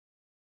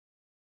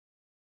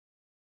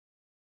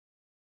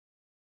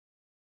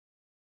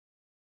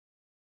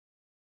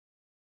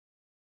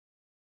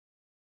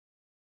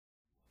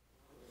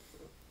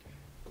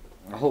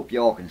hope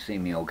y'all can see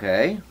me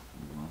okay.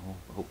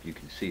 I hope you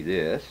can see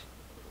this.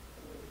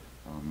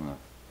 I'm going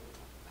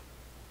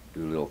to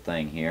do a little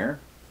thing here.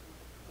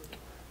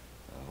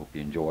 I hope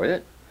you enjoy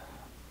it.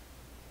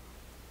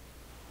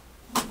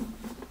 I'll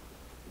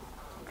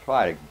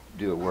try to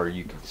do it where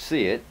you can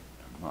see it.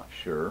 I'm not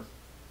sure.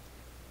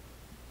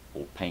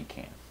 Old paint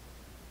can.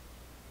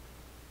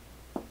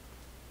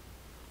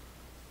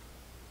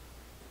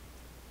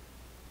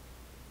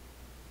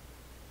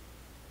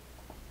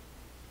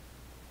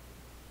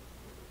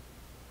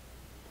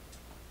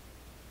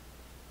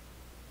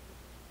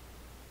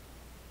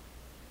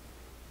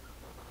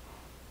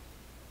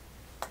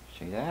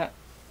 See that?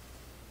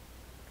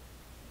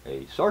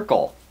 A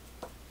circle.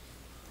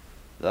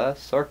 The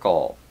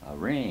circle. A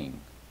ring.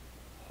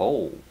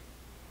 Whole.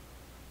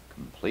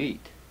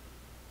 Complete.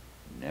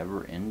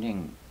 Never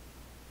ending.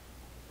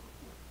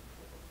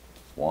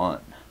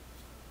 One.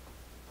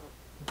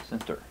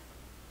 Center.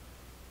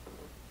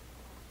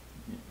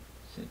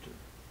 Center.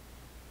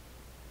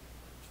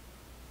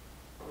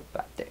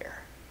 Back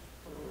there.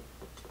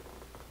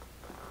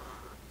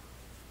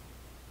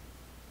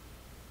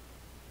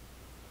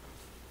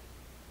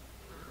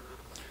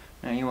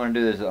 Now you want to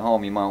do this at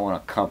home, you might want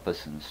a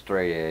compass and a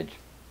straight edge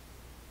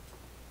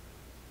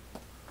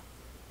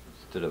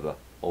instead of a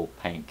old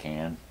paint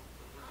can.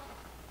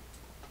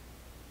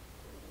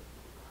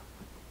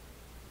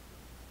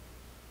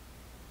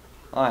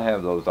 I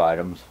have those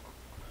items.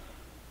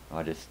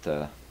 I just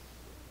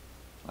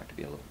like to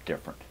be a little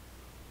different.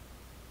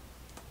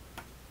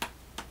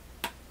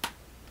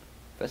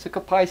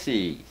 Vesica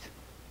Pisces.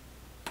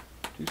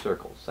 2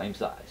 circles, same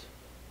size.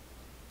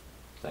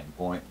 Same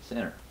point,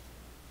 center.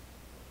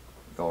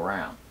 Go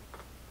around.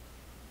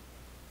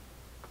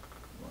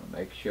 You want to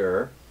make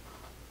sure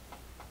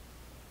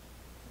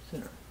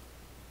center.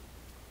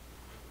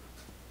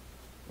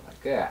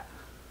 Like that.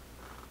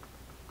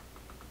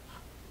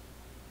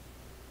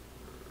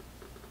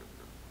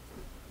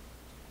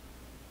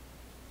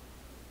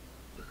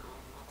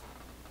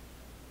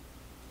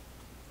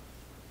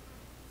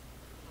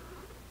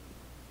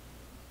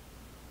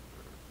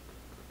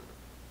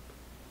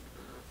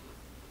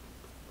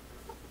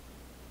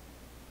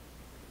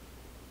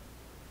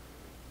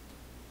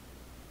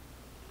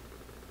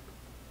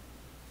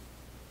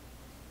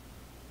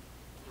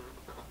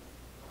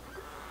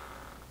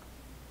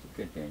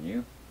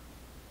 Continue.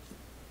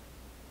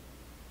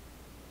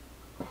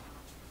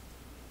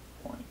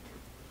 Point.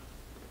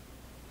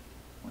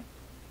 Point.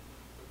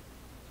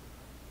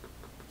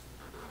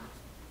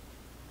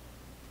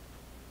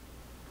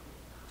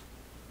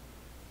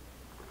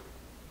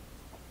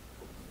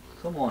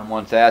 Someone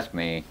once asked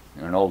me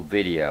in an old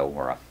video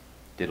where I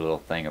did a little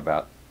thing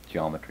about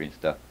geometry and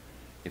stuff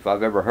if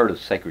I've ever heard of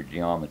sacred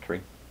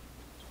geometry.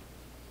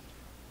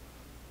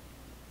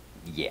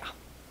 Yeah,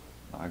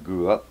 I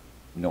grew up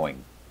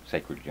knowing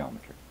sacred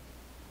geometry.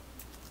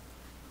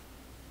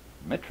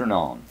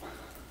 Metronome.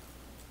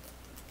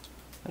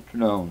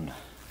 Metronome.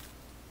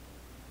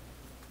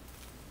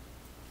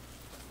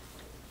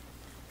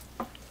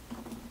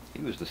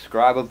 He was the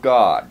scribe of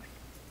God.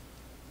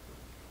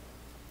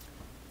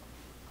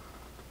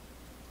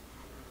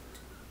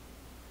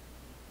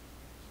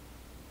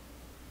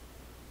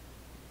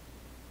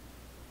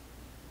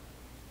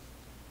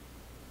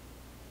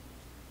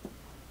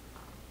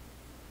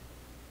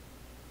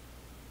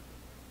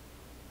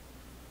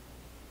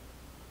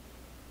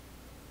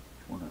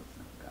 One of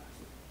them got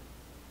it.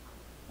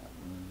 That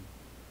one.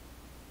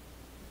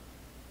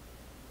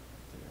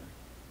 There.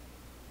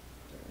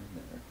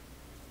 There. There.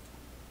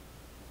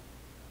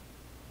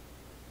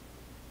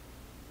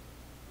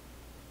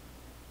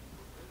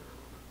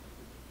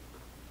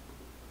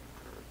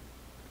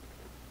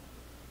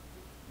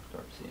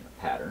 Start seeing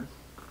a pattern.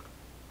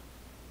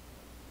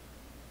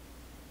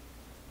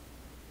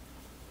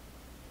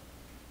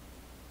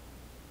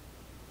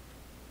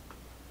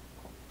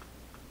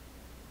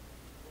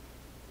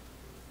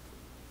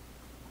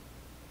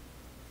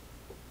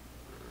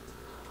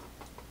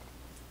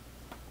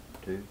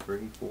 Two,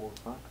 three, four,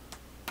 five.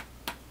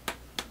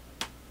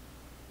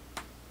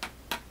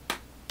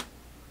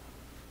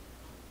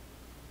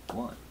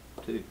 One,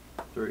 two,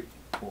 three,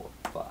 four,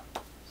 five,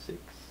 six.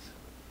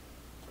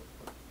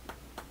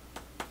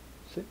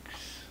 Six.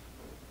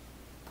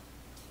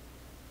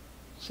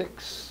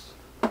 Six.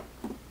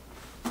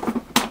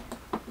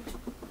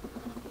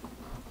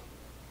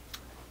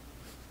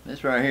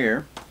 This right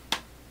here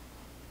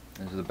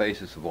is the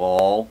basis of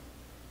all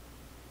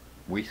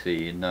we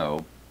see and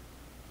know.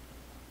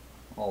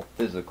 All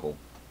physical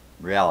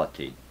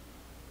reality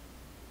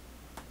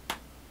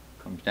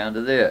comes down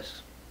to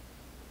this.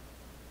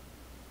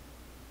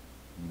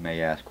 You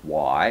may ask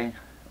why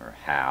or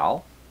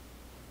how,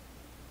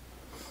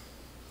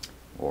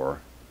 or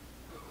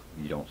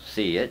you don't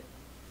see it.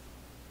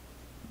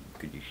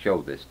 Could you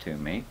show this to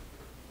me?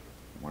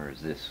 Where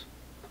is this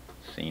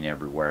seen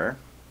everywhere?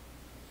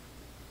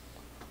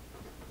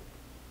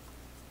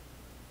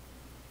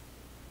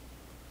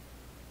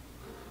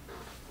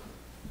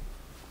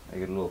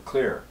 Make it a little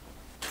clearer.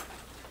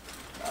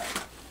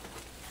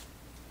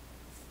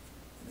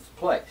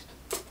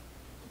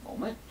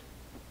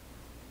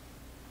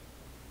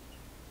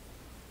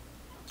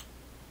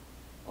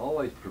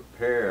 Always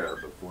prepare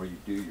before you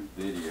do your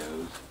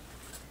videos.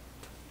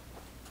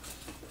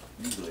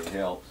 Usually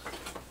helps.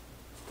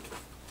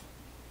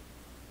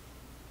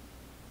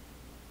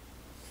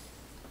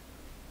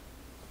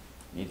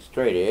 Need a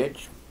straight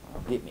edge.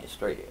 Well, get me a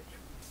straight edge.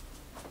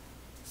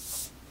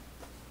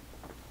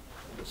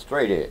 A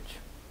straight edge.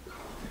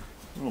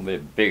 A little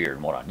bit bigger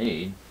than what I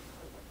need.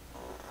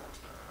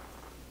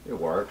 It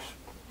works.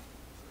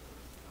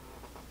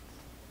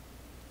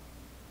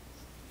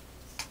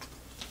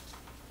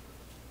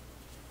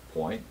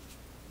 Point,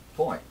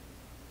 point.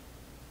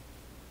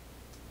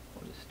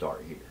 I'll just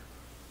start here.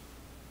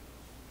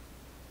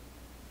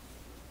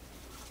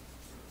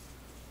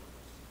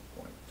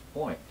 Point to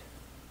point.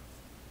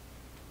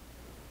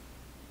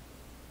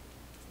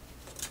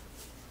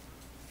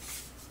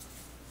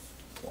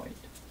 Point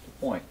to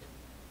point.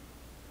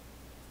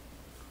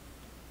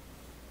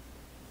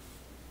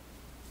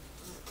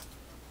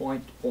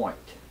 Point to point.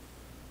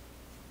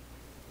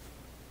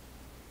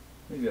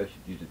 Maybe I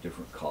should use a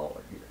different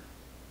collar here.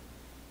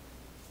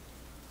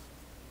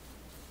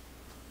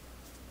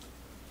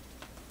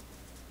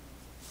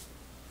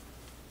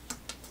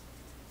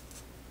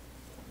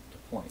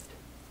 Point.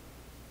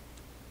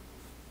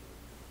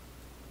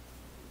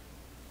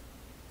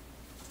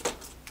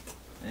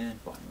 And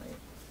finally,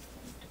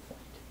 point to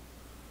point.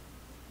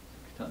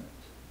 6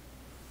 times.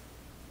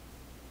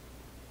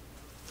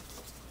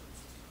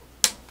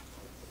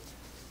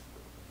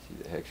 See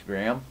the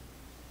hexagram?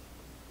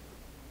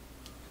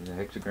 See the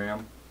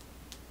hexagram?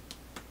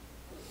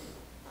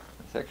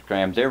 There's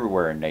hexagrams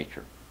everywhere in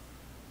nature.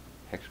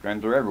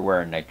 Hexagrams are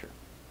everywhere in nature.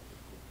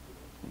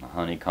 From the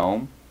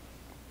honeycomb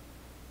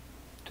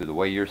to the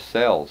way your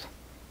cells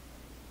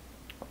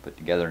are put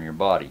together in your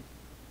body.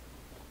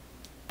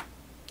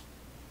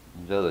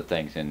 There's other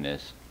things in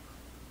this.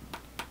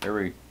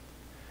 Every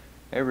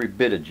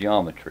bit of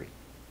geometry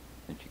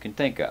that you can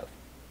think of.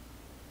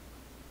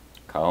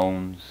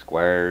 Cones,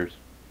 squares,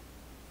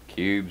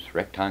 cubes,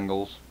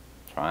 rectangles,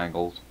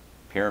 triangles,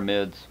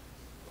 pyramids,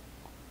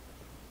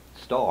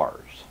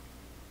 stars.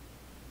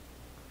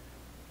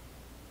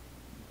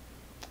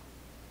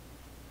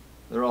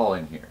 They're all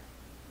in here.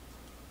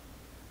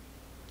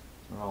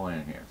 They're all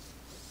in here.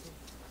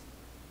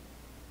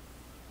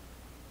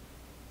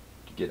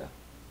 To get a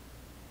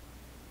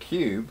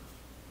cube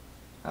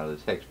out of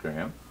this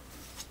hexagram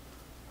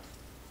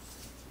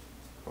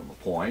from a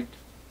point,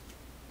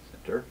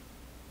 center,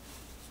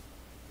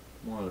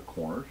 one of the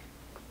corners,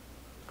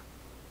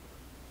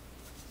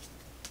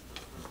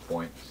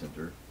 point,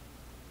 center,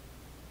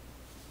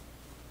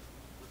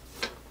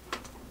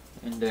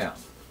 and down,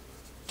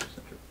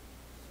 center.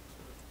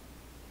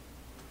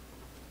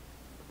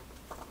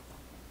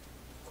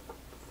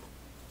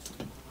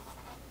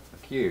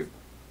 A cube.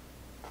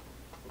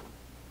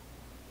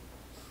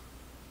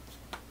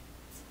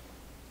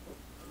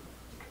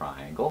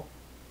 Triangle.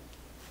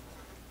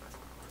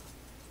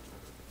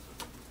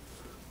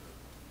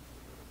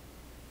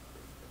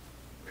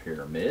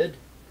 Pyramid.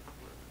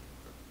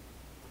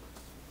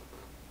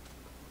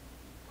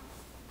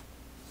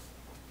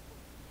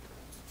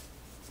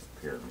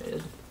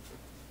 Pyramid.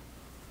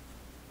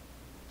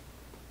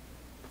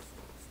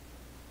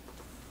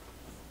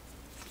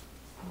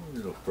 A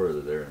little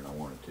further there than I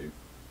wanted to.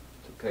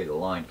 It's okay, the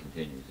line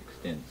continues,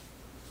 extends.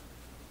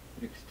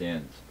 It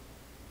extends.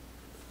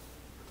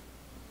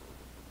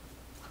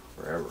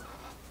 Forever.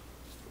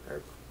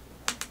 Forever.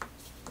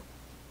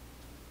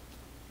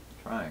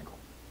 Triangle.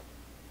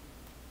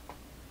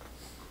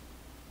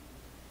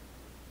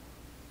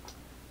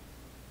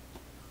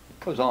 It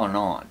goes on and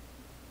on.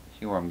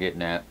 See where I'm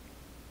getting at?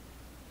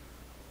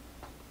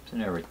 It's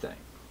in everything.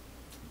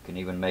 You can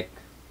even make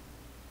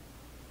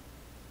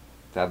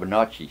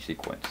Fibonacci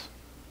sequence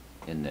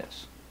in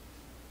this.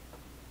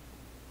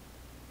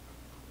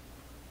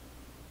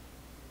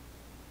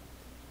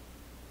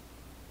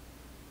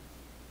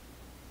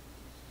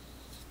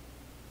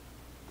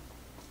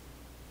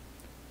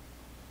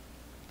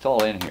 It's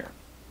all in here.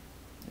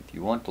 If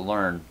you want to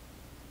learn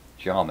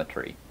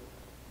geometry,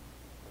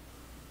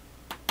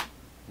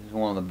 this is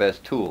one of the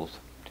best tools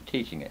to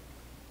teaching it.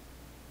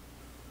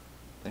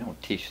 They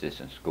don't teach this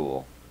in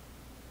school.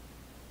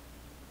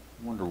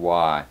 I wonder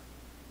why.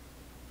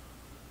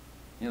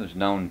 It was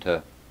known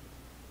to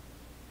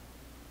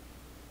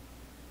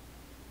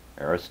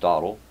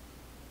Aristotle,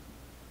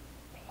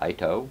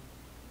 Plato.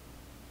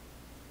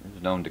 It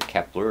was known to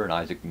Kepler and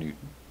Isaac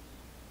Newton.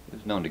 It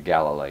was known to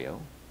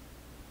Galileo.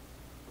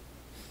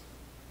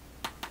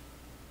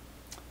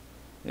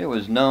 It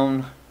was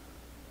known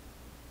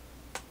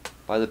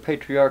by the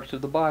patriarchs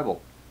of the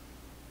Bible.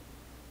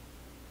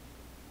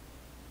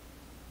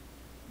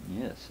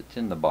 Yes, it's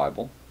in the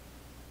Bible.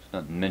 It's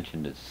not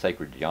mentioned as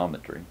sacred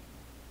geometry,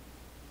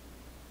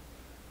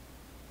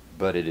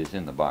 but it is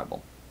in the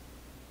Bible.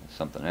 It's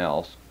something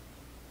else.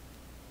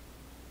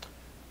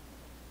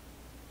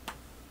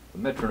 The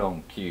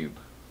metronome cube.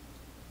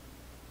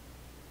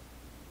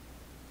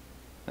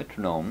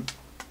 Metronome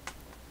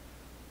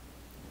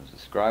was the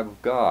scribe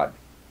of God.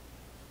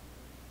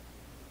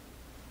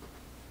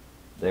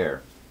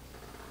 There.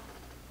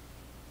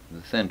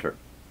 the center.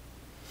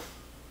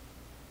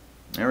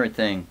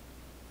 Everything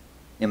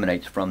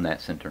emanates from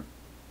that center.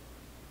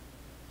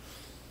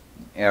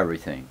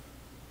 Everything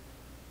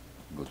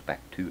goes back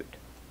to it.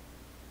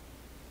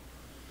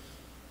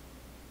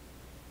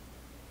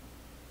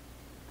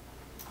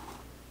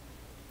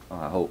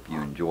 I hope you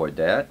enjoyed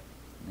that,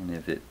 and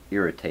if it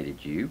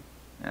irritated you,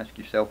 ask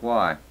yourself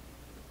why.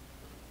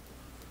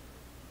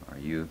 Are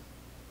you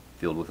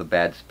filled with a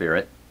bad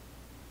spirit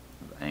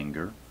of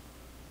anger,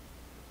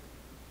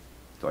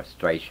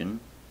 frustration,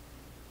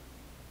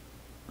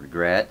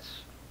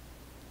 regrets,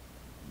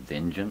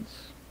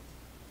 vengeance,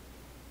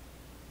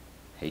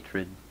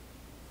 hatred?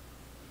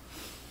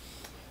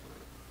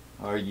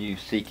 Are you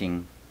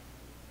seeking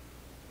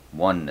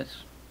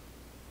oneness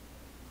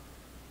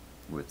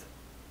with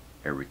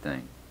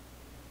everything?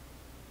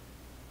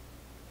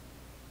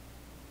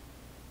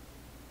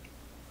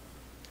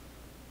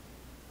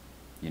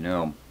 You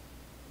know,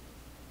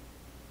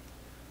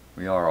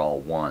 we are all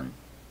one,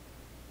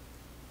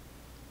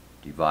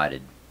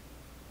 divided.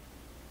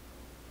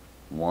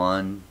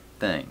 One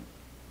thing,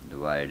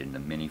 divided into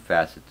many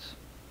facets,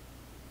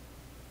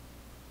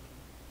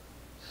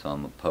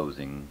 some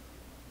opposing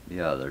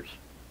the others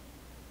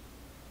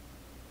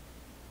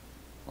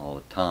all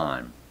the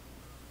time,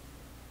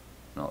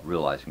 not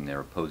realizing they're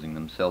opposing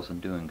themselves in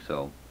doing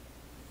so.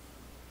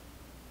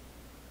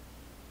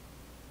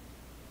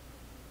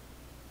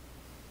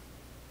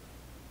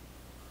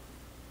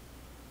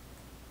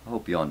 I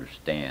hope you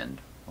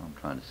understand what I'm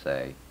trying to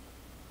say.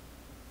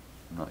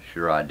 I'm not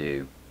sure I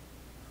do.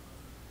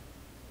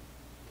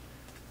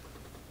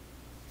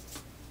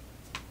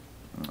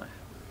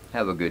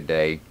 Have a good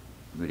day,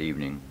 good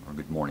evening, or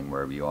good morning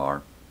wherever you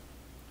are.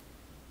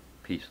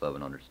 Peace, love,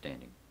 and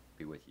understanding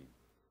be with you.